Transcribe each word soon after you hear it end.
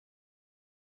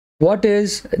What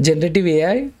is generative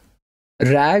AI,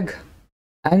 RAG,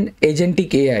 and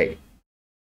agentic AI?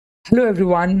 Hello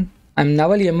everyone, I'm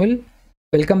Naval Yamul.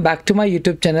 Welcome back to my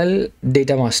YouTube channel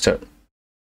Data Master.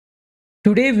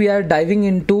 Today we are diving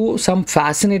into some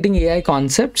fascinating AI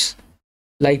concepts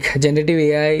like generative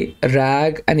AI,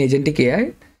 RAG, and agentic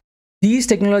AI. These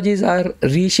technologies are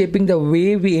reshaping the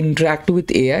way we interact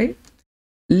with AI.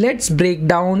 Let's break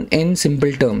down in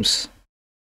simple terms.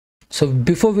 So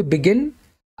before we begin,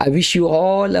 I wish you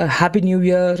all a happy new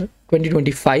year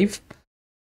 2025.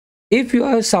 If you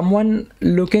are someone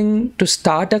looking to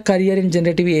start a career in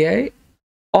generative AI,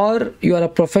 or you are a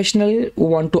professional who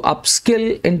want to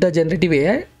upskill into generative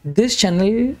AI, this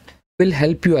channel will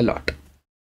help you a lot.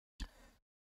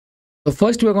 So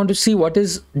first we are going to see what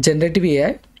is generative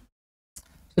AI.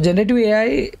 So generative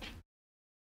AI,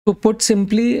 to put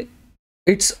simply,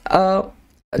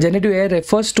 generative AI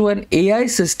refers to an AI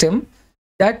system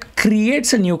that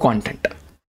creates a new content.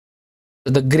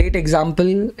 So the great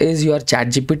example is your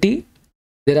ChatGPT.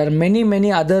 There are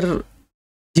many other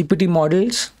GPT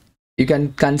models. You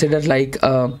can consider like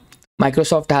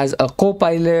Microsoft has a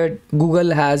Copilot,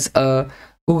 Google has a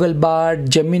Google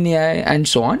Bard, Gemini, and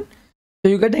so on.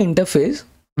 So you get an interface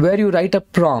where you write a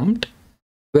prompt,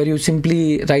 where you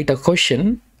simply write a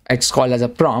question. It's called as a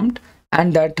prompt,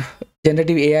 and that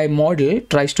generative AI model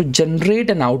tries to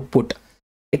generate an output.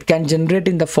 It can generate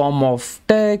in the form of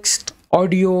text,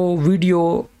 audio,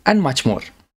 video, and much more,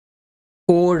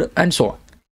 code, and so on.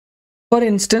 For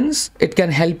instance, it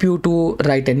can help you to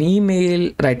write an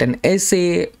email, write an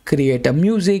essay, create a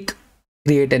music,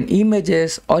 create an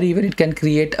images, or even it can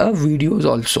create a videos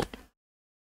also.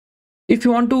 If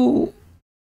you want to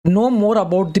know more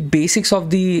about the basics of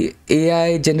the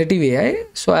AI, generative AI,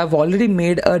 so I've already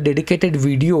made a dedicated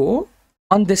video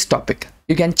on this topic.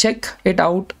 You can check it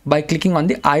out by clicking on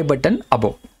the I button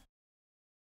above.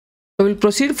 So we'll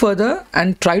proceed further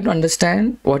and try to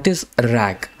understand what is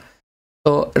RAG.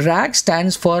 So RAG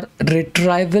stands for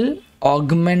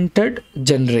Retrieval-Augmented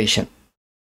Generation.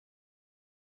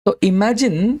 So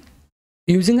imagine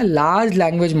using a large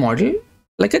language model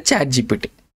like a ChatGPT.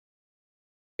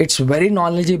 It's very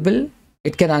knowledgeable.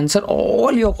 It can answer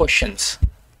all your questions.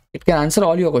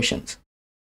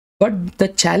 But the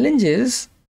challenge is,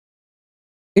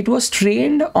 it was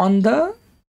trained on the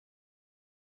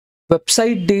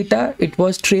website data. It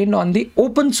was trained on the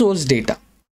open source data.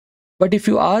 But if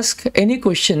you ask any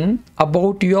question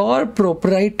about your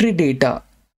proprietary data,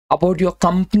 about your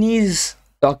company's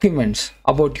documents,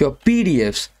 about your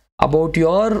PDFs, about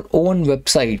your own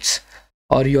websites,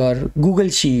 or your Google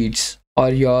Sheets, or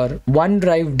your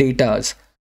OneDrive datas,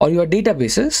 or your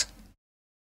databases,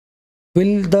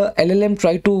 will the LLM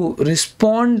try to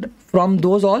respond from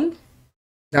those all?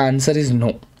 The answer is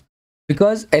no,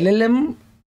 because LLM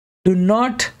do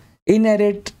not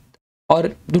inherit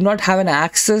or do not have an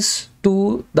access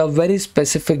to the very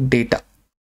specific data.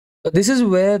 So this is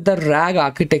where the RAG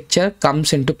architecture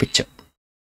comes into picture.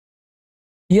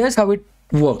 Here's how it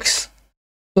works.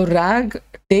 So RAG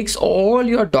takes all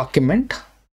your document.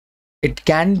 It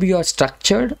can be your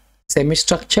structured,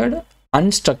 semi-structured,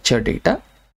 unstructured data.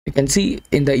 You can see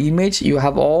in the image you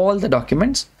have all the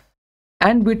documents,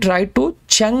 and we try to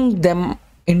chunk them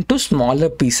into smaller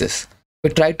pieces. We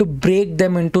try to break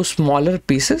them into smaller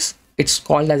pieces. It's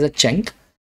called as a chunk,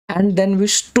 and then we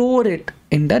store it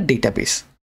in the database.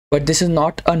 But this is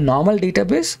not a normal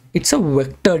database, it's a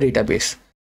vector database.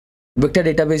 Vector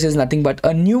database is nothing but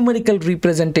a numerical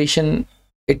representation.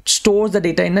 It stores the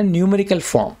data in a numerical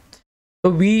form. So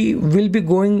we will be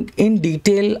going in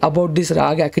detail about this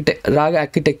RAG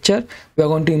architecture. We are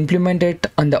going to implement it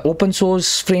on the open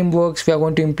source frameworks. We are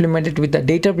going to implement it with the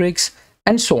Databricks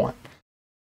and so on.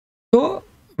 So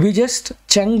we just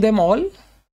chunk them all.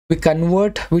 We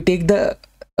take the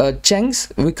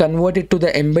chunks, we convert it to the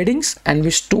embeddings, and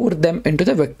we store them into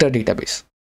the vector database.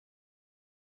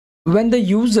 When the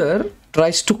user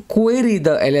tries to query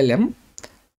the LLM,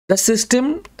 the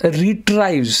system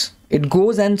retrieves. It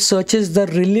goes and searches the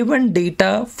relevant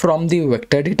data from the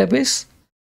vector database,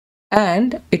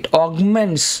 and it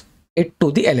augments it to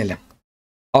the LLM.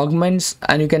 Augments,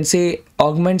 and you can say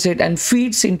augments it and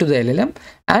feeds into the LLM,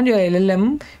 and your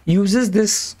LLM uses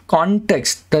this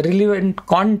context, the relevant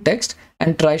context,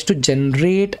 and tries to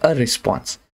generate a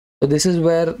response. So this is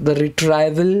where the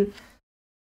retrieval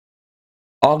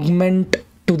augment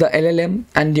to the LLM,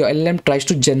 and your LLM tries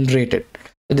to generate it.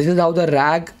 So this is how the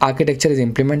RAG architecture is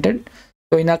implemented.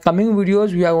 So in our coming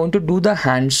videos, we are going to do the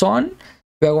hands-on.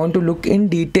 We are going to look in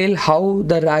detail how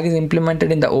the RAG is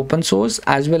implemented in the open source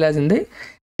as well as in the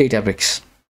Databricks.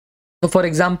 So for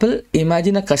example,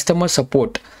 imagine a customer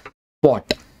support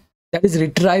bot. that is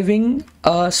retrieving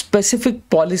a specific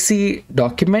policy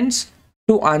documents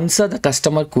to answer the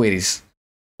customer queries.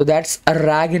 So that's a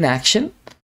RAG in action.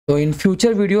 So in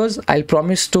future videos, I'll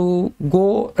promise to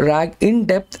go RAG in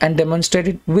depth and demonstrate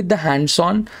it with the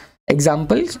hands-on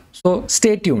examples. So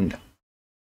stay tuned.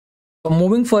 So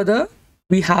moving further,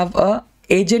 we have a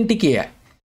agentic AI.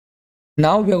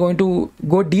 Now we are going to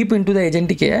go deep into the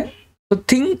agentic AI. So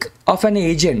think of an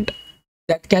agent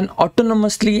that can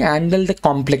autonomously handle the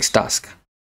complex task.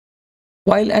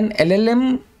 While an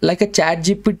LLM like a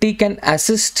ChatGPT can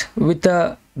assist with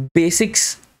the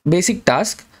basic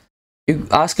task, you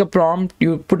ask a prompt,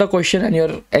 you put a question and your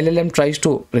LLM tries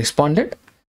to respond it.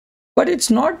 But it's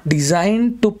not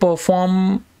designed to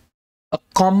perform a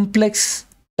complex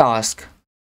task.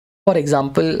 For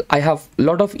example, I have a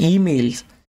lot of emails.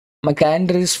 My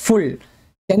calendar is full.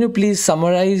 Can you please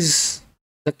summarize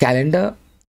the calendar?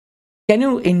 Can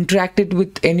you interact it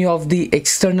with any of the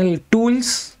external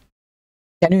tools?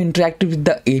 Can you interact with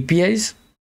the APIs?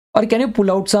 Or can you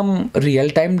pull out some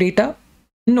real-time data?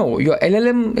 No, your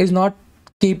LLM is not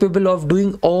capable of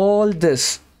doing all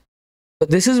this. So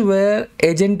this is where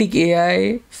agentic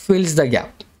AI fills the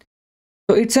gap.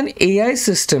 So it's an AI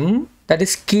system that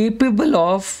is capable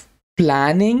of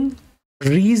planning,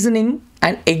 reasoning,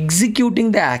 and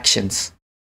executing the actions.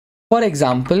 For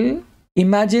example,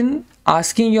 imagine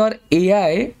asking your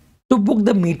AI to book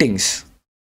the meetings.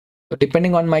 So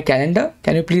depending on my calendar,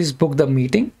 can you please book the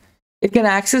meeting? It can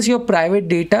access your private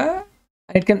data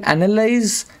and it can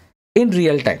analyze in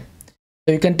real time.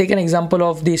 So you can take an example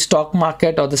of the stock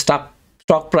market or the stock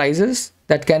prices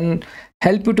that can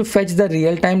help you to fetch the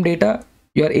real-time data.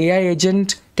 Your AI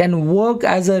agent can work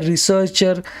as a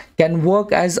researcher, can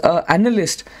work as an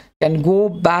analyst, can go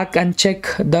back and check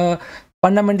the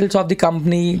fundamentals of the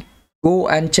company, go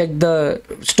and check the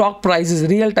stock prices,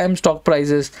 real-time stock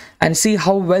prices, and see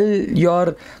how well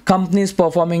your company is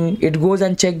performing. It goes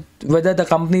and check whether the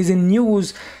company is in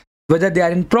news, whether they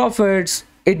are in profits.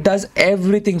 It does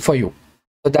everything for you.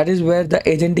 So that is where the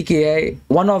agentic AI,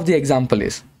 one of the example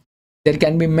is. There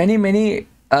can be many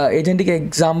agentic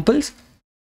examples.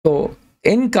 So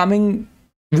in coming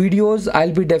videos,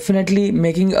 I'll be definitely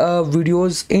making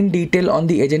videos in detail on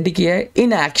the agentic AI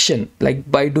in action, like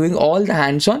by doing all the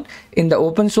hands-on in the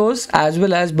open source as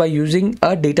well as by using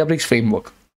a Databricks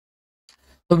framework.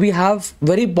 So we have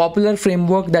very popular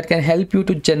framework that can help you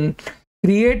to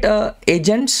create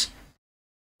agents.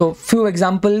 So few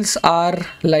examples are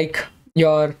like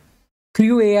your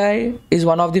Crew AI is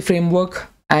one of the framework,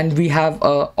 and we have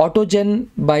Autogen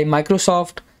by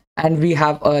Microsoft, and we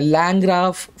have a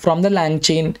LangGraph from the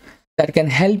LangChain that can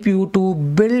help you to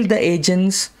build the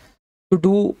agents to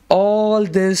do all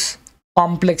this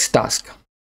complex task.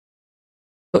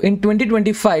 So in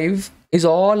 2025 is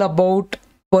all about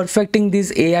perfecting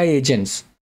these AI agents.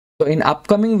 So in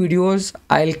upcoming videos,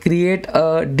 I'll create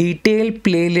a detailed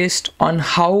playlist on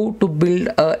how to build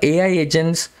AI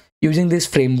agents using these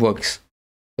frameworks.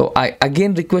 So I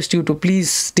again request you to please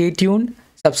stay tuned,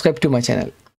 subscribe to my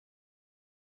channel.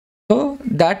 So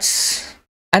that's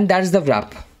the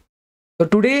wrap. So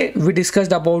today we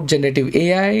discussed about generative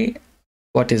AI,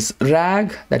 what is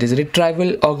RAG, that is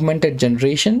Retrieval-Augmented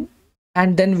Generation,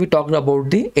 and then we talked about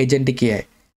the agentic AI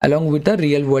along with the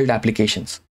real world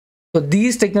applications. So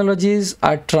these technologies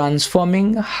are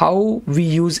transforming how we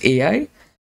use AI,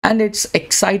 and it's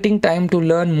exciting time to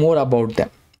learn more about them.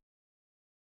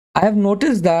 I have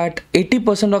noticed that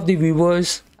 80% of the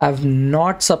viewers have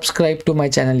not subscribed to my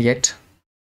channel yet.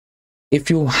 If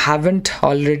you haven't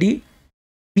already,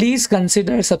 please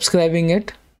consider subscribing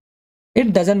it.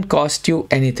 It doesn't cost you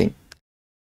anything,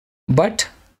 but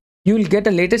you will get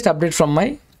a latest update from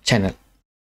my channel.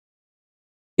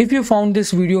 If you found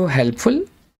this video helpful,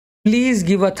 please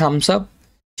give a thumbs up,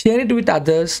 share it with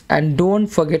others, and don't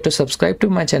forget to subscribe to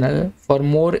my channel for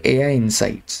more AI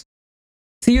insights.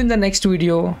 See you in the next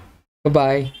video.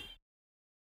 Bye-bye.